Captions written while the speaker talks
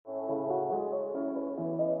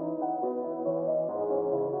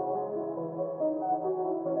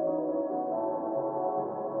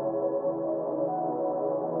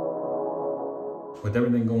with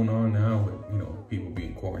everything going on now, with, you know, people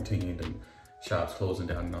being quarantined and shops closing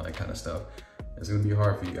down and all that kind of stuff, it's gonna be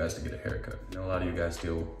hard for you guys to get a haircut. You know, a lot of you guys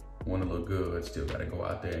still want to look good, still gotta go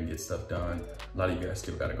out there and get stuff done. A lot of you guys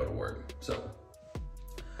still gotta go to work. So,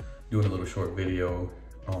 doing a little short video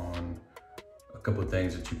on a couple of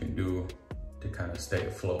things that you can do to kind of stay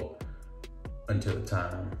afloat until the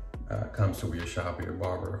time comes to where your shop or your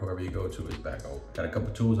barber, whoever you go to, is back open. Got a couple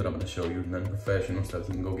tools that I'm gonna show you, nothing professional, stuff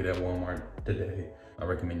you can go get at Walmart today. I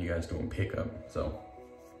recommend you guys doing pickup. So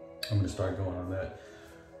I'm gonna start going on that.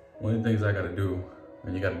 One of the things I gotta do,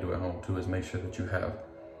 and you gotta do at home too, is make sure that you have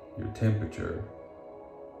your temperature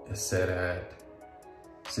is set at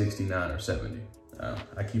 69 or 70.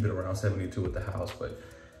 I keep it around 72 at the house, but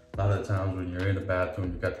a lot of the times when you're in the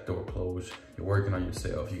bathroom, you got the door closed, you're working on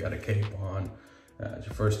yourself, you got a cape on, it's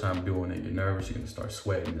your first time doing it, you're nervous, you're gonna start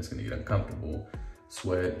sweating, it's gonna get uncomfortable.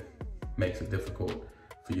 Sweat makes it difficult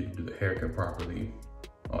for you to do the haircut properly,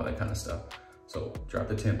 all that kind of stuff. So drop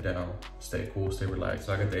the temp down, stay cool, stay relaxed.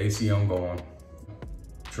 So I got the AC on going.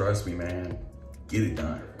 Trust me, man, get it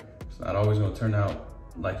done. It's not always gonna turn out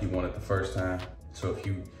like you want it the first time. So if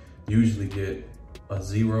you usually get a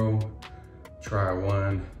 0, try a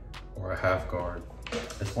 1 or a half guard.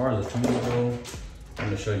 As far as the tools go, I'm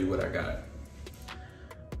gonna show you what I got.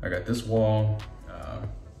 I got this wall,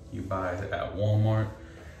 you buy it at Walmart,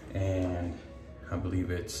 and I believe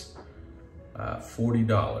it's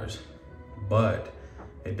 $40, but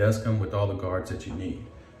it does come with all the guards that you need.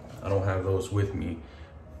 I don't have those with me,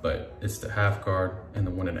 but it's the half guard and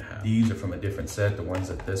the 1.5. These are from a different set. The ones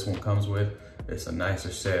that this one comes with, it's a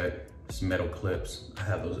nicer set. It's metal clips. I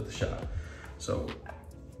have those at the shop. So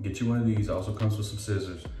get you one of these. Also comes with some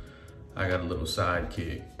scissors. I got a little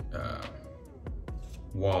sidekick,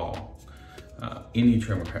 wall, any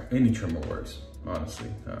trimmer works, honestly.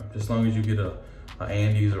 Just as long as you get a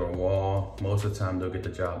Andes or a wall, most of the time they'll get the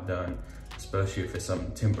job done, especially if it's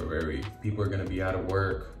something temporary. People are gonna be out of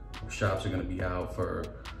work, shops are gonna be out for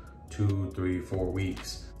 2, 3, 4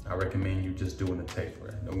 weeks. I recommend you just doing a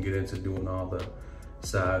taper. Don't get into doing all the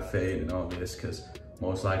side fade and all this, because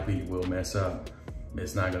most likely you will mess up.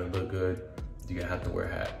 It's not gonna look good. You're gonna have to wear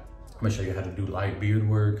a hat. I'm gonna show you how to do light beard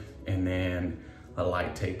work and then a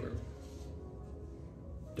light taper.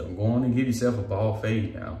 Don't go on and give yourself a bald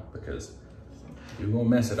fade now, because you're gonna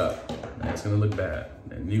mess it up and it's gonna look bad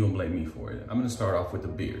and you're gonna blame me for it. I'm gonna start off with the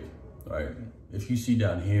beard, right? If you see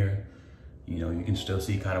down here, you know, you can still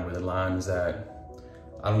see kind of where the line is at.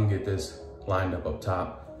 I don't get this lined up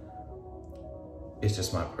top. It's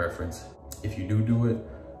just my preference. If you do it,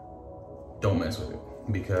 don't mess with it,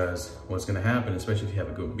 because what's gonna happen, especially if you have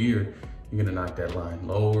a good beard, you're gonna knock that line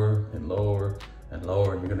lower and lower and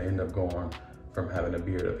lower. You're gonna end up going from having a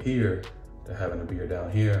beard up here to having a beard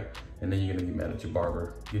down here, and then you're gonna be mad at your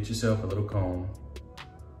barber. Get yourself a little comb.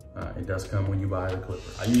 It does come when you buy the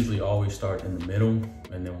clipper. I usually always start in the middle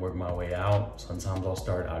and then work my way out. Sometimes I'll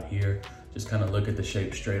start out here. Just kind of look at the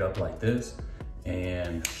shape straight up like this,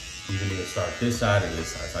 and you can either start this side or this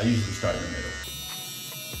side. So I usually start in the middle.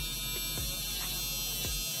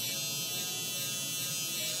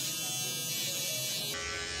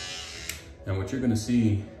 And what you're gonna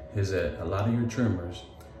see is that a lot of your trimmers,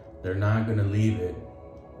 they're not gonna leave it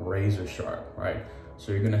razor sharp, right?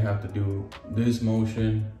 So you're gonna have to do this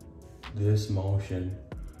motion,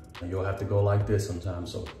 and you'll have to go like this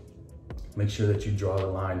sometimes. So make sure that you draw the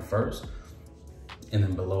line first, and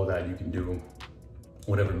then below that you can do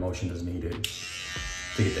whatever motion is needed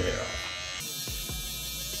to get the hair off.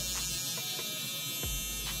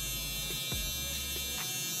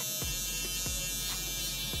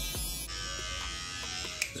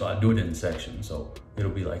 So I do it in sections. So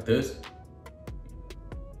it'll be like this,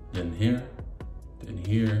 then here, then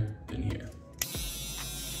here, then here.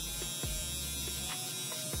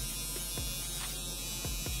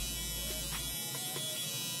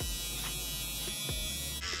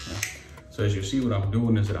 So as you see, what I'm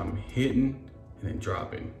doing is that I'm hitting and then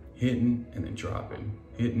dropping, hitting and then dropping,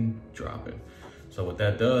 hitting, dropping. So what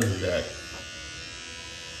that does is that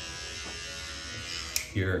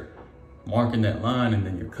you're marking that line and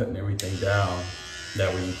then you're cutting everything down.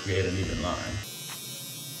 That way you create an even line.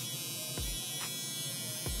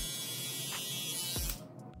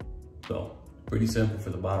 So pretty simple for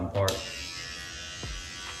the bottom part.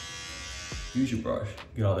 Use your brush,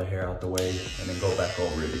 get all the hair out the way, and then go back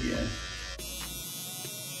over it again.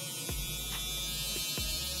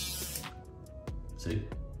 See?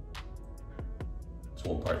 It's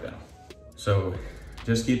one part down. So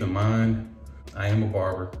just keep in mind, I am a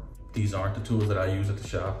barber. These aren't the tools that I use at the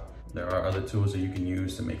shop. There are other tools that you can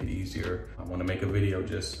use to make it easier. I want to make a video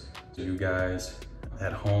just so you guys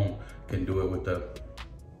at home can do it with the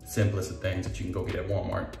simplest of things that you can go get at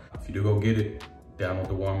Walmart. If you do go get it, download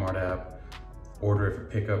the Walmart app, order it for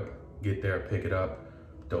pickup, get there, pick it up.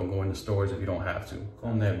 Don't go into stores if you don't have to.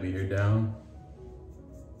 Calm that beard down.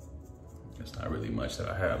 It's not really much that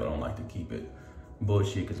I have. I don't like to keep it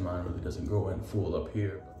bushy because mine really doesn't grow in full up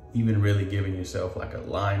here. Even really giving yourself like a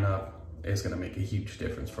line up, it's gonna make a huge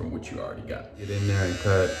difference from what you already got. Get in there and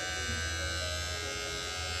cut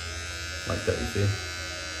like that, you see?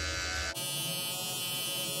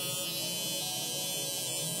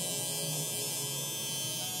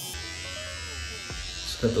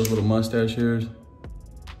 Just cut those little mustache hairs.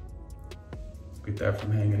 Get that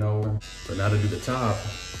from hanging over. But now to do the top,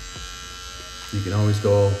 you can always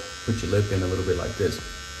go put your lip in a little bit like this.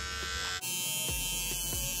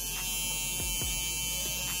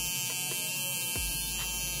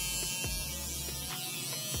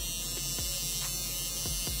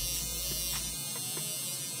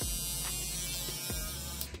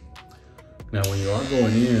 Now, when you are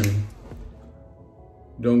going in,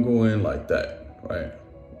 don't go in like that, right?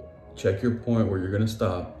 Check your point where you're gonna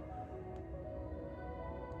stop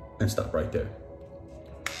and stop right there.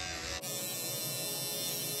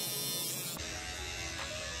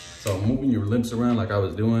 So moving your lips around like I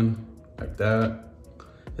was doing, like that,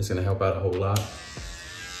 it's gonna help out a whole lot.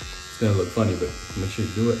 It's gonna look funny, but make sure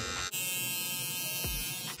you do it.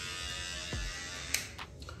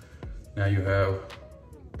 Now you have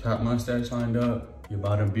top mustache lined up, your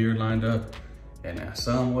bottom beard lined up, and that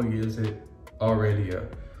somewhat gives it already a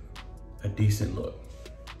decent look.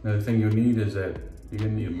 Another thing you'll need is that you're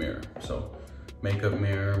gonna need a mirror. So makeup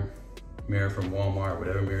mirror, mirror from Walmart,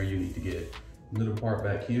 whatever mirror you need to get. Little part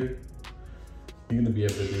back here, you're gonna be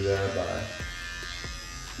able to do that by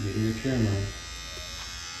getting your trimmer,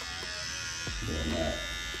 doing that.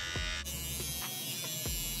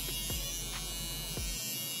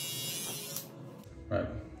 Right,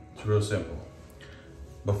 it's real simple.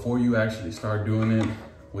 Before you actually start doing it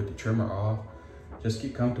with the trimmer off, just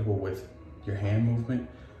get comfortable with your hand movement,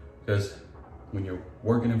 because when you're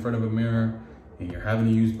working in front of a mirror and you're having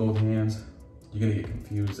to use both hands, you're gonna get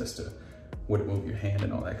confused as to where to move your hand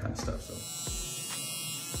and all that kind of stuff. So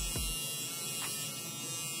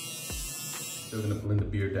still gonna blend the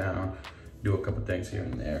beard down, do a couple things here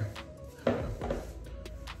and there. A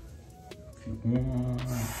few more.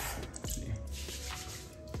 Let's see.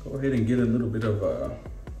 Go ahead and get a little bit of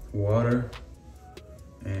water,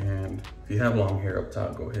 and if you have long hair up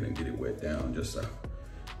top, go ahead and get it wet down just so it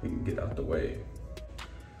can get out the way.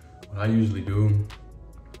 What I usually do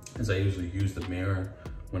is I usually use the mirror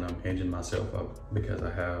when I'm edging myself up, because I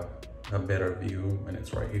have a better view and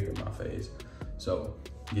it's right here in my face. So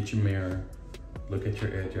get your mirror, look at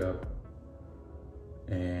your edge up,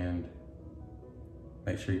 and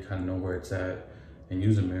make sure you kind of know where it's at, and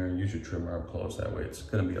use a mirror and use your trimmer up close. That way it's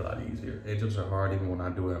gonna be a lot easier. Edge ups are hard even when I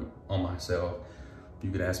do them on myself.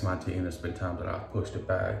 You could ask my team, there's been times that I've pushed it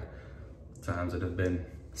back, times that have been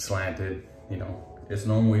slanted, you know. It's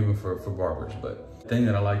normal even for barbers, but the thing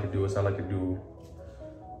that I like to do is I like to do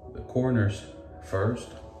the corners first.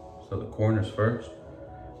 So the corners first,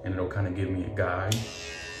 and it'll kind of give me a guide.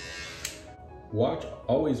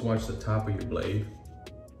 Always watch the top of your blade,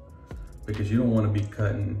 because you don't want to be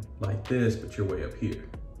cutting like this, but you're way up here,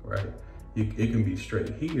 right? It can be straight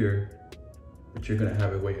here, but you're gonna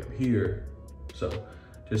have it way up here. So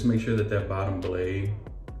just make sure that that bottom blade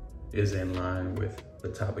is in line with the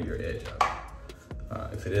top of your edge up.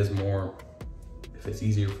 If it's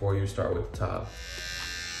easier for you, start with the top.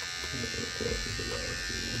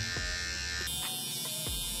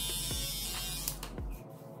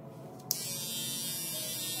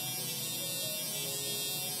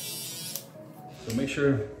 So make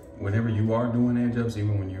sure whenever you are doing edge ups,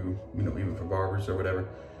 even when even for barbers or whatever,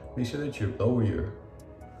 make sure that you lower your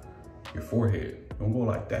forehead. Don't go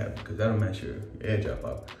like that, because that'll mess your edge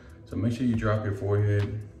up. So make sure you drop your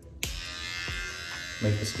forehead,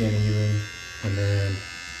 make the skin even, and then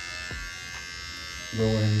go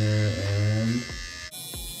in there and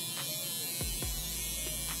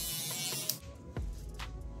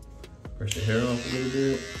brush your hair off a little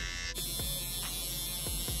bit.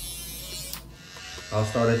 I'll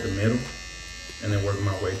start at the middle and then work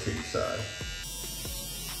my way to the side.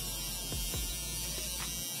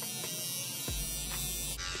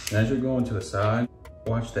 And as you're going to the side,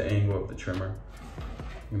 watch the angle of the trimmer.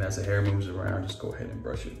 And as the hair moves around, just go ahead and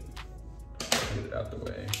brush it. Get it out the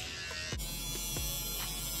way.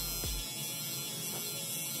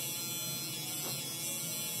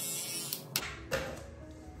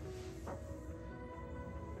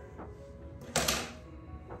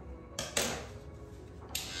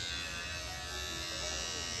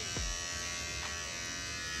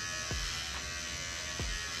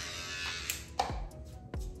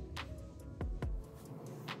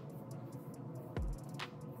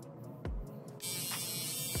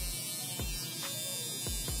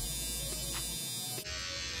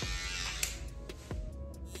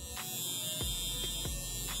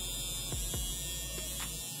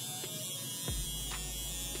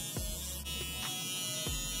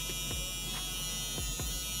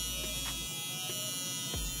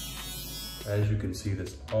 As you can see,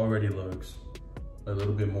 this already looks a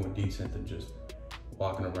little bit more decent than just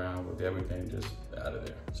walking around with everything just out of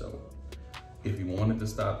there. So if you wanted to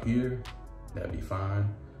stop here, that'd be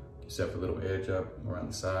fine. Except for a little edge up around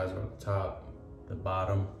the sides or the top, the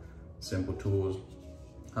bottom, simple tools.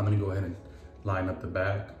 I'm gonna go ahead and line up the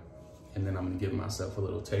back, and then I'm gonna give myself a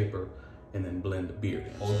little taper and then blend the beard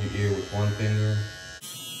in. Hold your ear with one finger.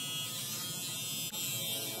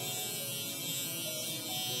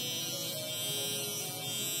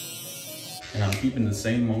 And I'm keeping the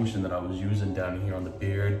same motion that I was using down here on the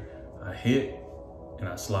beard. I hit and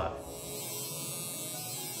I slide.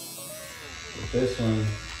 With this one,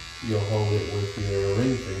 you'll hold it with your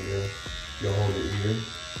ring finger. You'll hold it here.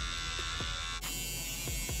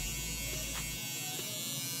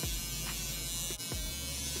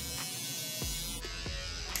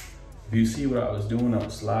 If you see what I was doing, I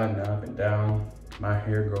was sliding up and down. My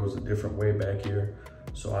hair grows a different way back here,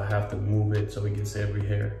 so I have to move it so it gets every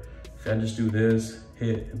hair. If I just do this,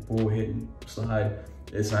 hit and pull, hit and slide,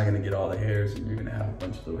 it's not gonna get all the hairs, and you're gonna have a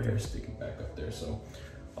bunch of little hairs sticking back up there. So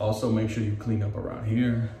also make sure you clean up around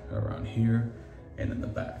here, and in the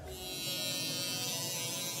back.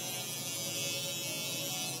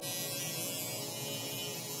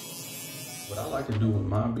 What I like to do with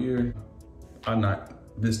my beard, I knock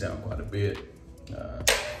this down quite a bit.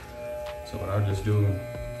 So what I'll just do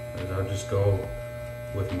is I'll just go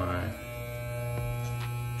with my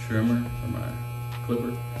trimmer or my clipper,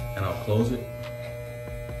 and I'll close it.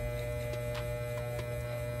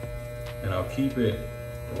 And I'll keep it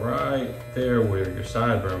right there where your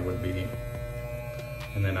sideburn would be.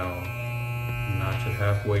 And then I'll notch it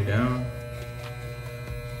halfway down,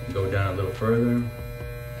 go down a little further,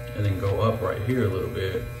 and then go up right here a little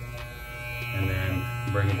bit, and then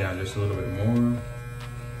bring it down just a little bit more.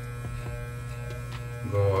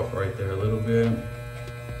 Go up right there a little bit,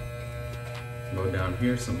 go down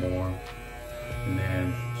here some more, and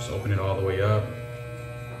then just open it all the way up.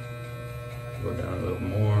 Go down a little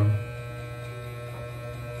more.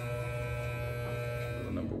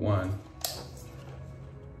 Little number one.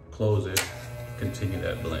 Close it, continue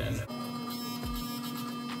that blend.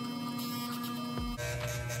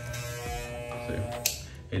 See,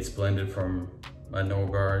 it's blended from my no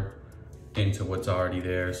guard into what's already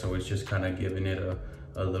there, so it's just kind of giving it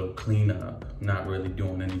a little cleanup, not really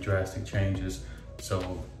doing any drastic changes,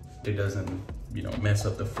 so it doesn't, you know, mess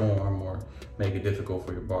up the form or make it difficult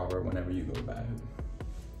for your barber whenever you go back.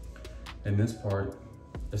 And this part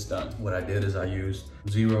is done. What I did is I used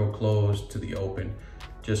zero close to the open,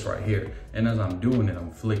 just right here. And as I'm doing it,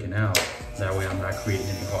 I'm flicking out. That way I'm not creating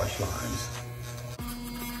any harsh lines.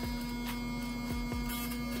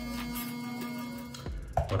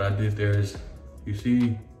 What I did there is, you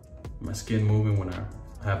see my skin moving when I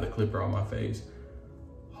have the clipper on my face?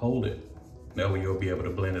 Hold it. That way you'll be able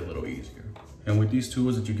to blend it a little easier. And with these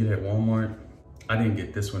tools that you get at Walmart, I didn't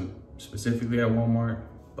get this one specifically at Walmart,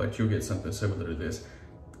 but you'll get something similar to this.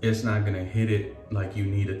 It's not gonna hit it like you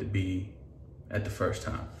need it to be at the first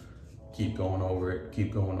time. Keep going over it,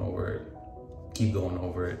 keep going over it, keep going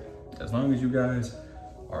over it. As long as you guys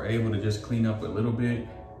are able to just clean up a little bit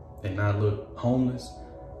and not look homeless,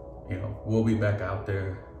 you know, we'll be back out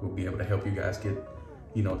there. We'll be able to help you guys get,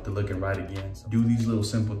 you know, to looking right again. So do these little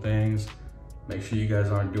simple things. Make sure you guys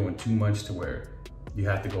aren't doing too much to where you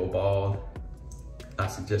have to go bald. I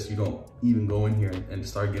suggest you don't even go in here and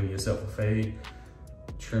start giving yourself a fade.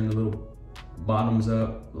 Trim the little bottoms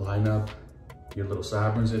up, line up your little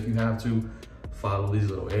sideburns if you have to. Follow these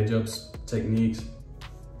little edge ups techniques.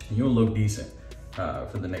 And you'll look decent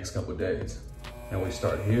for the next couple of days. And we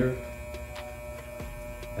start here.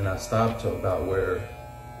 And I stop to about where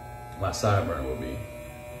my sideburn will be.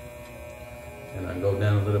 And I go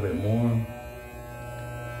down a little bit more.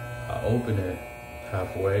 I open it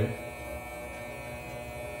halfway.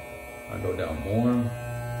 I go down more,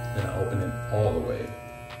 then I open it all the way.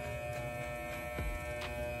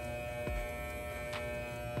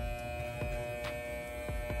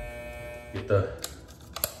 Get the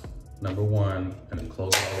number one and then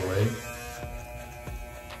close it all the way.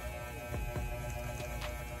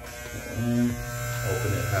 And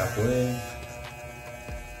open it halfway.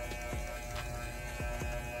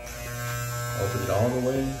 Open it all the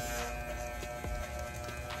way.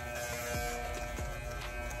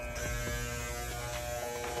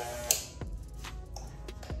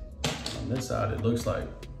 On this side, it looks like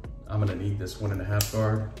I'm gonna need this 1.5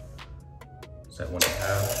 guard. Set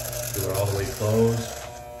 1.5, do it all the way closed.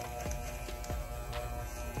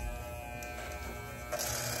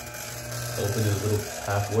 Open it a little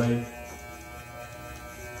halfway.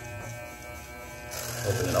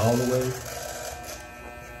 Open it all the way.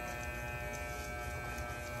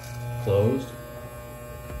 closed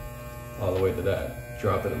all the way to that.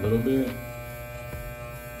 Drop it a little bit,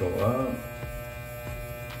 go up,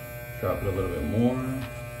 drop it a little bit more,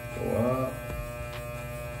 go up,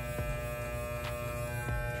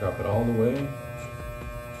 drop it all the way,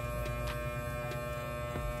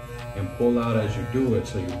 and pull out as you do it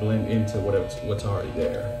so you blend into what's already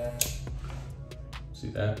there. See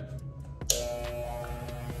that?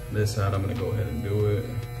 This side, I'm gonna go ahead and do it.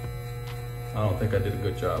 I don't think I did a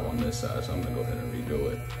good job on this side, so I'm gonna go ahead and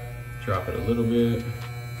redo it. Drop it a little bit.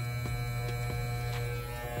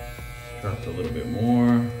 Drop it a little bit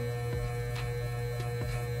more.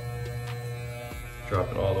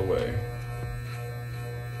 Drop it all the way.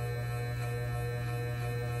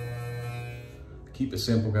 Keep it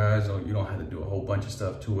simple, guys. You don't have to do a whole bunch of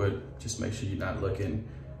stuff to it. Just make sure you're not looking,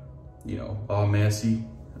 you know, all messy.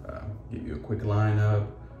 Give you a quick line up,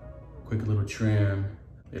 quick little trim.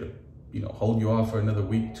 It'll, you know, hold you off for another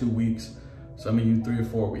week, 2 weeks. Some of you 3 or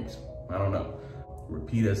 4 weeks. I don't know.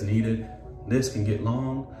 Repeat as needed. This can get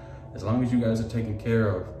long. As long as you guys are taking care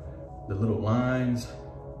of the little lines,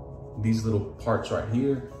 these little parts right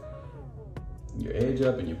here, your edge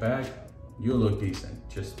up and your back, you'll look decent.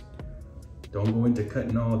 Just don't go into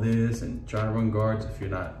cutting all this and try to run guards if you're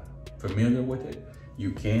not familiar with it.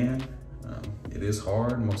 You can. It is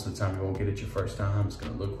hard. Most of the time you won't get it your first time. It's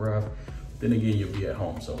gonna look rough. Then again, you'll be at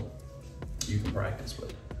home, so you can practice.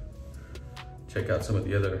 But check out some of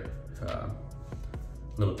the other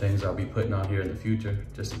little things I'll be putting out here in the future,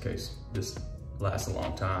 just in case this lasts a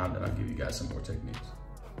long time. Then I'll give you guys some more techniques.